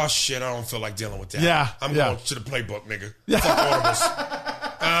 oh shit, I don't feel like dealing with that. Yeah. I'm going to the playbook, nigga. Fuck audibles.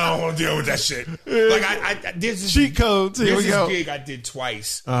 I don't want to deal with that shit. Like there's this cheat codes. Here we go. Gig I did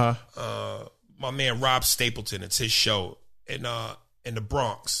twice. My man Rob Stapleton, it's his show in the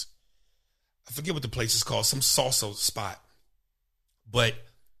Bronx. I forget what the place is called, some salsa spot. But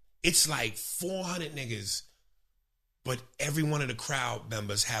it's like 400 niggas, but every one of the crowd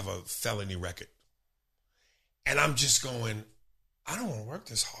members have a felony record. And I'm just going, I don't want to work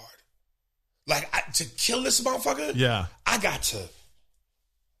this hard. Like, to kill this motherfucker, yeah, I got to.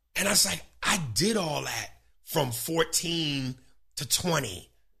 And I was like, I did all that from 14 to 20.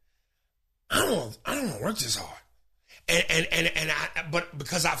 I don't want to work this hard. But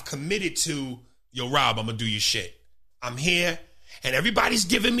because I've committed to, yo, Rob, I'm gonna do your shit. I'm here, and everybody's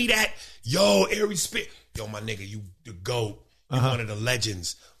giving me that, yo, Aries Spears. Yo, my nigga, you the GOAT. You're one of the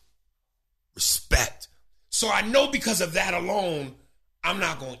legends. Respect. So I know because of that alone, I'm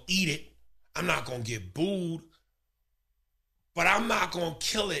not gonna eat it. I'm not gonna get booed. But I'm not gonna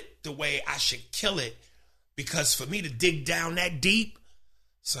kill it the way I should kill it, because for me to dig down that deep,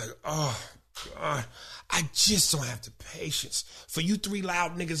 it's like, oh God, I just don't have the patience. For you three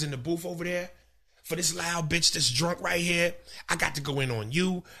loud niggas in the booth over there, for this loud bitch that's drunk right here, I got to go in on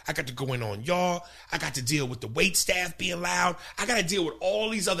you. I got to go in on y'all. I got to deal with the wait staff being loud. I got to deal with all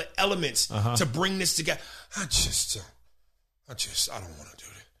these other elements to bring this together. I don't want to do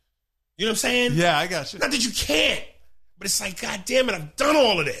that. You know what I'm saying? Yeah, I got you. Not that you can't, but it's like, God damn it, I've done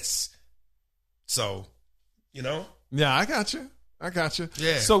all of this. So, you know? Yeah, I got you.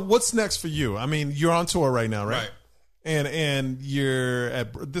 Yeah. So what's next for you? I mean, you're on tour right now, right? Right. And you're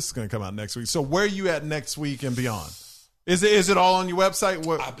at, this is going to come out next week. So where are you at next week and beyond? Is it all on your website?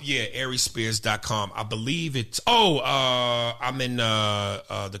 Yeah, ariespears.com. I believe it's, I'm in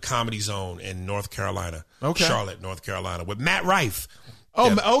the Comedy Zone in North Carolina. Okay. Charlotte, North Carolina, with Matt Rife.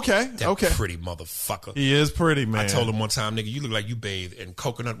 Okay. That pretty motherfucker. He is pretty, man. I told him one time, nigga, you look like you bathe in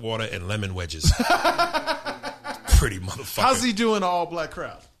coconut water and lemon wedges. Pretty motherfucker. How's he doing all black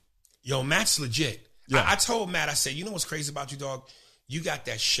crowd? Yo, Matt's legit. Yeah. I told Matt, I said, you know what's crazy about you, dog? You got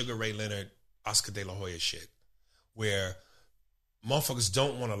that Sugar Ray Leonard, Oscar De La Hoya shit, where motherfuckers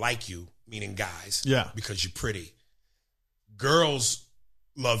don't want to like you, meaning guys, because you're pretty. Girls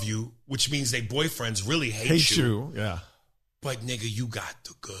love you, which means they boyfriends really hate you. Yeah. But nigga, you got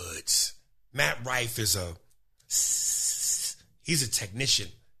the goods. Matt Rife is he's a technician.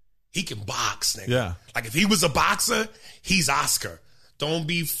 He can box, nigga. Yeah. Like if he was a boxer, he's Oscar. Don't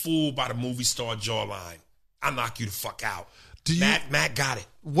be fooled by the movie star jawline. I'll knock you the fuck out. Matt got it.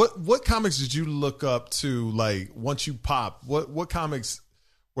 What comics did you look up to, like, once you pop? What comics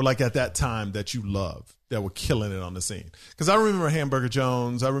were like at that time that you loved, that were killing it on the scene? Because I remember Hamburger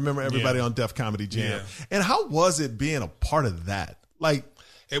Jones. I remember everybody on Def Comedy Jam. Yeah. And how was it being a part of that? Like,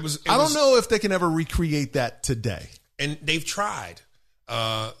 I don't know if they can ever recreate that today. And they've tried.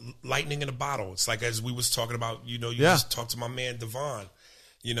 Lightning in a bottle. It's like, as we was talking about, you just talked to my man Devon,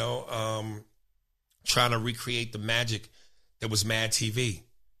 trying to recreate the magic that was Mad TV.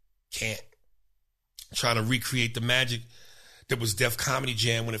 Can't. Trying to recreate the magic that was Def Comedy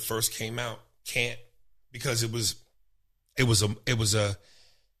Jam when it first came out. Can't. because it was a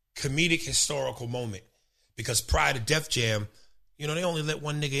comedic historical moment. Because prior to Def Jam, you know, they only let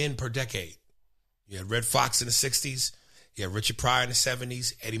one nigga in per decade. You had Red Fox in the 60s, you had Richard Pryor in the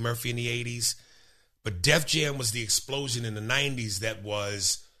 70s, Eddie Murphy in the 80s. But Def Jam was the explosion in the 90s that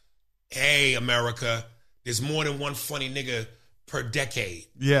was, hey, America, there's more than one funny nigga per decade.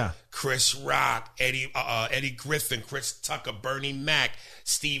 Yeah. Chris Rock, Eddie Griffin, Chris Tucker, Bernie Mac,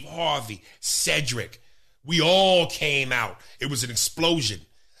 Steve Harvey, Cedric. We all came out. It was an explosion.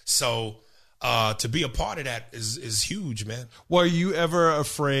 So to be a part of that is huge, man. Were you ever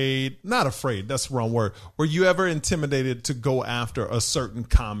afraid, not afraid, that's the wrong word. Were you ever intimidated to go after a certain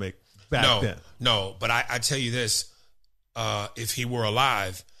comic back then? No, but I tell you this, if he were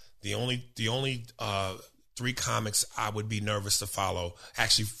alive, the only three comics I would be nervous to follow,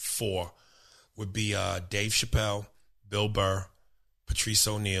 actually four, would be Dave Chappelle, Bill Burr, Patrice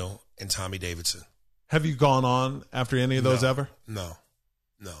O'Neal, and Tommy Davidson. Have you gone on after any of those ever? No.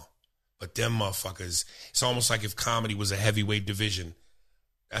 But them motherfuckers, it's almost like if comedy was a heavyweight division.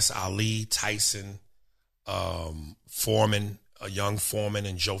 That's Ali, Tyson, Foreman, a young Foreman,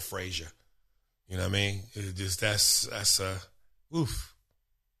 and Joe Frazier. You know what I mean? That's oof.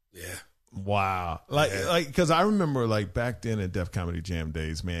 Yeah. Wow. Because I remember like back then at Def Comedy Jam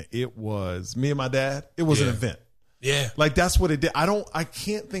days, man, it was me and my dad. It was an event. Yeah. Like that's what it did. I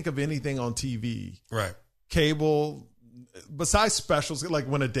can't think of anything on TV. Right. Cable, besides specials, like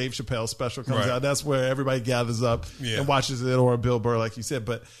when a Dave Chappelle special comes out, that's where everybody gathers up and watches it, or a Bill Burr, like you said.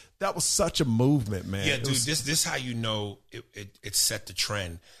 But that was such a movement, man. Yeah, dude, this how you know it set the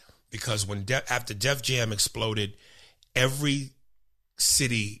trend. Because after Def Jam exploded, every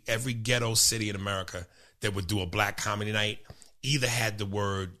city, every ghetto city in America that would do a black comedy night either had the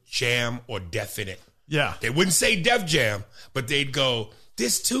word jam or deaf in it. Yeah. They wouldn't say Def Jam, but they'd go,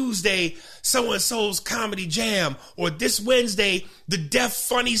 this Tuesday, so-and-so's comedy jam, or this Wednesday, the Def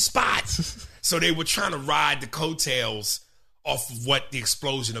Funny Spot. So they were trying to ride the coattails off of what the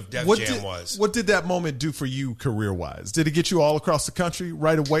explosion of Def Jam was. What did that moment do for you career-wise? Did it get you all across the country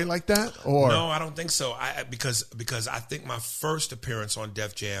right away like that? Or no, I don't think so. Because I think my first appearance on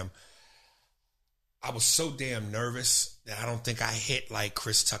Def Jam, I was so damn nervous that I don't think I hit like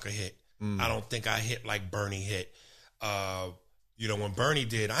Chris Tucker hit. I don't think I hit like Bernie hit. You know, when Bernie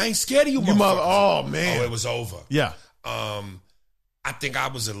did, I ain't scared of you, motherfuckers. Oh, man. Oh, it was over. Yeah. I think I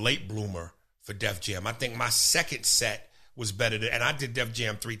was a late bloomer for Def Jam. I think my second set was better than, and I did Def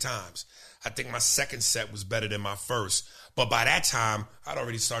Jam 3 times. I think my second set was better than my first. But by that time, I'd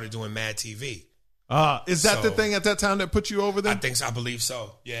already started doing Mad TV. Is that the thing at that time that put you over there? I believe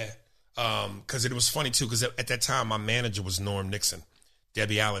so, yeah. Because it was funny, too, because at that time, my manager was Norm Nixon,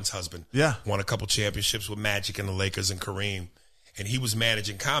 Debbie Allen's husband. Yeah. Won a couple championships with Magic and the Lakers and Kareem. And he was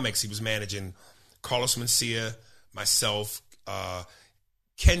managing comics. He was managing Carlos Mencia, myself,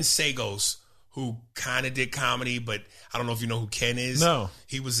 Ken Sagos, who kind of did comedy, but I don't know if you know who Ken is. No.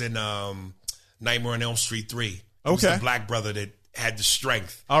 He was in Nightmare on Elm Street 3. He okay. was the black brother that had the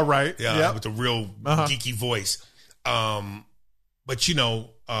strength. All right. Yeah, with the real geeky voice. But, you know,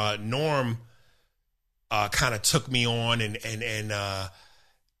 Norm kind of took me on and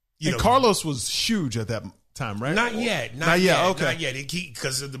you know. Carlos was huge at that time, right? Not yet. Okay. Not yet.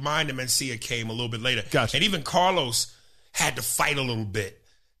 Because the Mind of Mencia came a little bit later. Gotcha. And even Carlos had to fight a little bit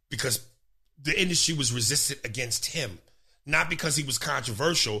because the industry was resistant against him. Not because he was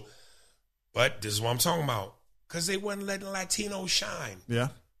controversial, but this is what I'm talking about. Because they wasn't letting Latinos shine. Yeah.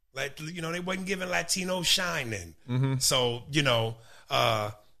 Like, you know, they wasn't giving Latinos shine then. Mm-hmm. So, you know,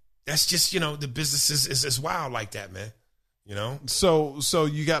 that's just, you know, the business is wild like that, man. You know? So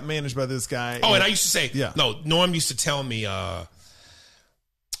you got managed by this guy. Oh, and I used to say, Norm used to tell me,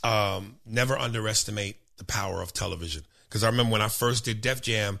 never underestimate the power of television. Because I remember when I first did Def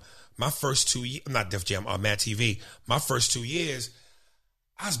Jam, my first 2 years, not Def Jam, Mad TV, my first 2 years,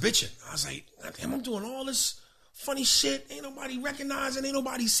 I was bitching. I was like, damn, I'm doing all this funny shit. Ain't nobody recognizing, ain't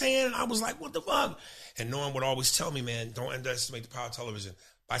nobody saying. And I was like, what the fuck? And Norm would always tell me, man, don't underestimate the power of television.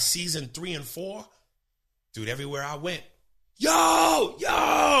 By season 3 and 4, dude, everywhere I went, yo,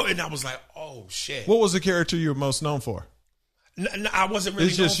 and I was like, oh shit. What was the character you were most known for? I wasn't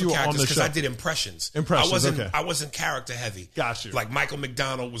really known for characters because I did impressions. I wasn't character heavy. Got you. Like Michael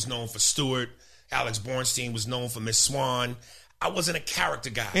McDonald was known for Stewart. Alex Bornstein was known for Miss Swan. I wasn't a character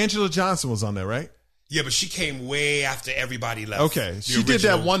guy. Angela Johnson was on there, right? Yeah, but she came way after everybody left. Okay, she did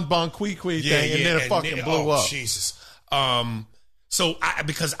that one Bon Qui thing, and then it fucking blew up. Jesus. So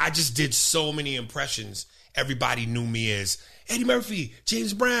because I just did so many impressions, everybody knew me as Eddie Murphy,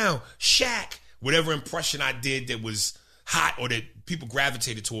 James Brown, Shaq, whatever impression I did that was hot or that people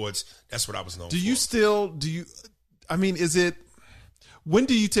gravitated towards, that's what I was known for. When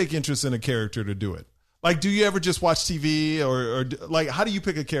do you take interest in a character to do it? Like, do you ever just watch TV or like, how do you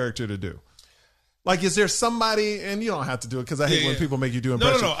pick a character to do? Like, is there somebody, and you don't have to do it because I hate when people make you do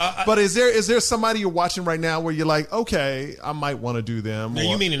impressions. No. But is there somebody you're watching right now where you're like, okay, I might want to do them? Now,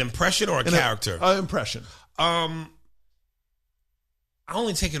 you mean an impression or a character? Impression. I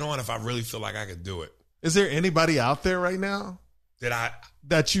only take it on if I really feel like I could do it. Is there anybody out there right now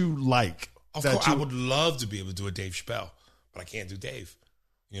that you like? Of course, I would love to be able to do a Dave Chappelle, but I can't do Dave.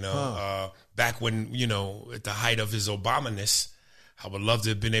 Back when, at the height of his Obama-ness, I would love to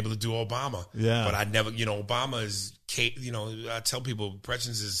have been able to do Obama. Yeah. But I never, Obama is, I tell people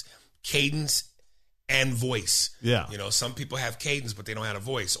impressions is cadence and voice. Yeah. Some people have cadence, but they don't have a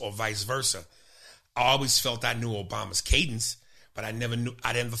voice, or vice versa. I always felt I knew Obama's cadence, but I never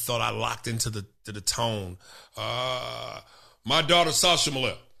thought I locked into the tone. My daughter, Sasha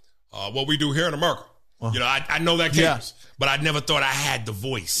Malik, what we do here in America. I know that cadence, but I never thought I had the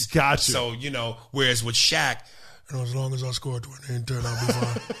voice. Gotcha. So, whereas with Shaq, as long as I score 20 and 10, I'll be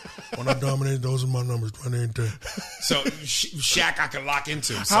fine. When I dominate, those are my numbers, 20 and 10. So Shaq, I could lock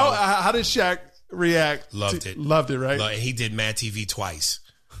into. So, how did Shaq react? Loved it. Loved it, right? And he did Mad TV twice.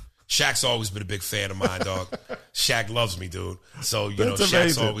 Shaq's always been a big fan of mine, dog. Shaq loves me, dude. So,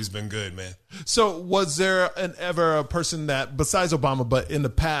 Shaq's always been good, man. So was there ever a person that, besides Obama, but in the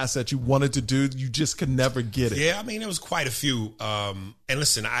past that you wanted to do, you just could never get it? Yeah, there was quite a few. And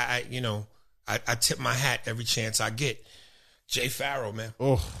listen, I tip my hat every chance I get. Jay Farrow, man.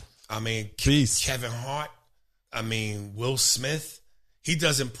 Oh, Beast. Kevin Hart. Will Smith. He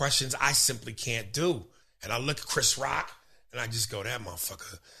does impressions I simply can't do. And I look at Chris Rock, and I just go, that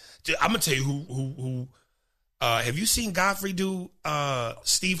motherfucker. I'm going to tell you who have you seen Godfrey do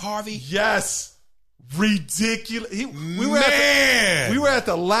Steve Harvey? Yes. Ridiculous. We were at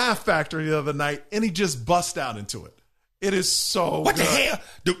the Laugh Factory the other night, and he just bust out into it. It is so what good.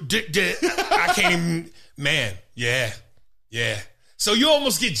 The hell? I can't even, man. Yeah. So you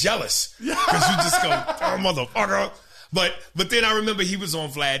almost get jealous because you just go, oh, motherfucker. But then I remember he was on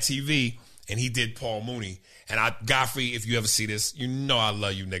Vlad TV, and he did Paul Mooney. And Godfrey, if you ever see this, I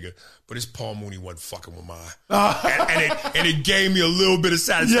love you, nigga. But his Paul Mooney wasn't fucking with mine. And it gave me a little bit of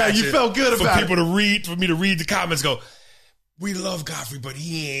satisfaction. Yeah, you felt good about it. For me to read the comments, go, we love Godfrey, but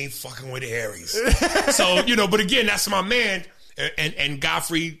he ain't fucking with Aries. So, but again, that's my man. And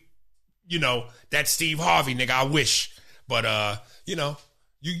Godfrey, that's Steve Harvey, nigga, I wish. But,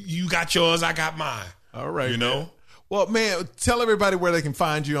 you got yours, I got mine. All right, man. Well, man, tell everybody where they can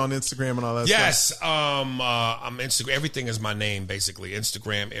find you on Instagram and all that stuff. Yes, I'm Instagram. Everything is my name, basically.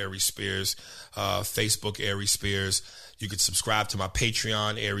 Instagram, Aries Spears. Facebook, Aries Spears. You can subscribe to my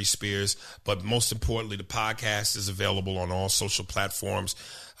Patreon, Aries Spears. But most importantly, the podcast is available on all social platforms.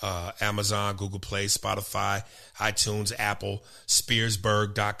 Amazon, Google Play, Spotify, iTunes, Apple,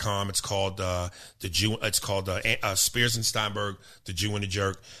 Spearsburg.com. It's called Spears and Steinberg, The Jew and the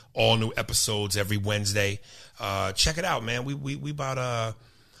Jerk. All new episodes every Wednesday. Check it out, man. We about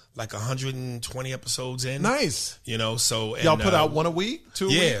like 120 episodes in. Nice. So y'all put out one a week, 2 a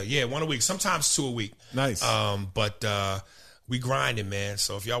week? Yeah, 1 a week. Sometimes 2 a week. Nice. But we grinding, man.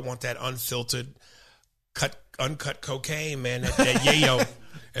 So if y'all want that unfiltered, uncut cocaine, man, that yayo.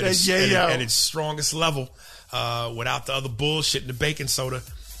 At its strongest level, without the other bullshit and the baking soda.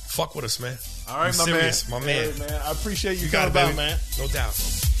 Fuck with us, man. All right, my man. I appreciate you coming about, man. No doubt.